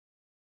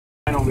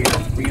Over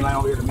here. Bring your line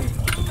over here to me.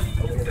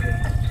 Over here to me.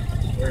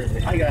 Where is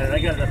it? I got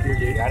it up here,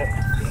 dude. Got it?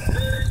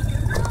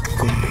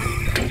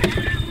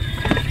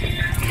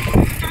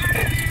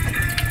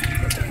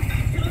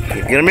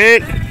 Get him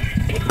in.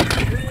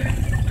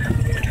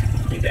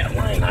 Get that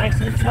line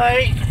nice and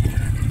tight.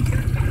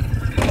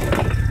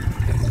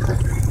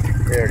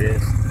 There it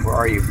is. Where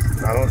are you?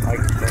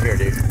 Right here,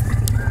 dude.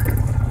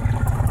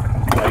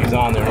 Oh, he's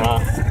on there, huh?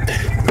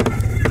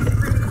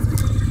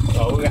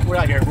 Oh, we're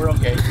out here. We're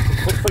okay.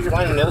 Put your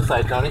line on the other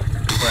side, Tony.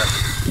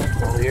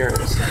 Where? Over here.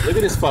 Look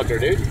at this fucker,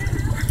 dude.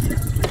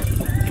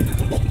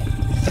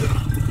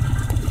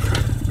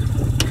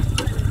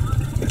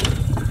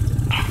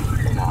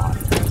 Come on.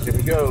 Here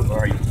we go. Where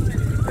are you?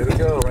 Here we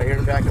go. Right here in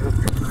the back of the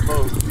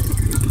boat.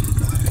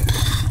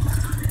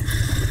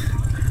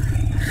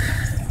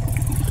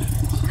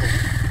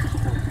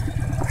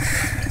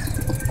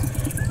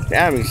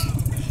 Damn, he's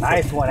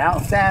Nice one.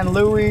 Out in San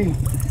Luis.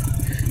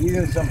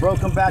 Using some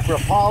broken back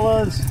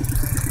Rapalas.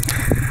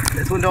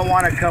 This one don't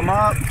want to come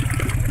up.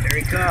 Here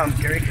he comes.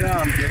 Here he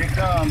comes. Here he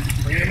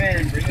comes. Bring him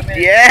in. Bring him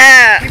in.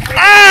 yeah.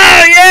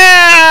 Oh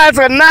yeah, that's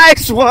a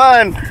nice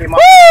one. Came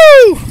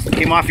Woo!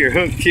 Came off your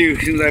hook too.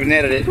 As soon as I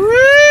netted it.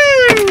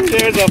 Woo!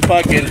 There's a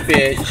fucking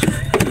fish.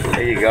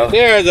 There you go.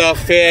 There's a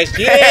fish.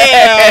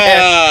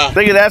 Yeah.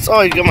 Look at that.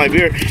 Oh, you got my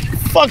beer.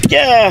 Fuck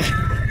yeah.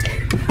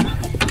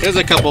 There's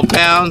a couple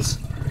pounds.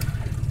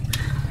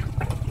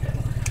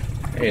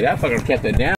 Hey, that fucker kept it down.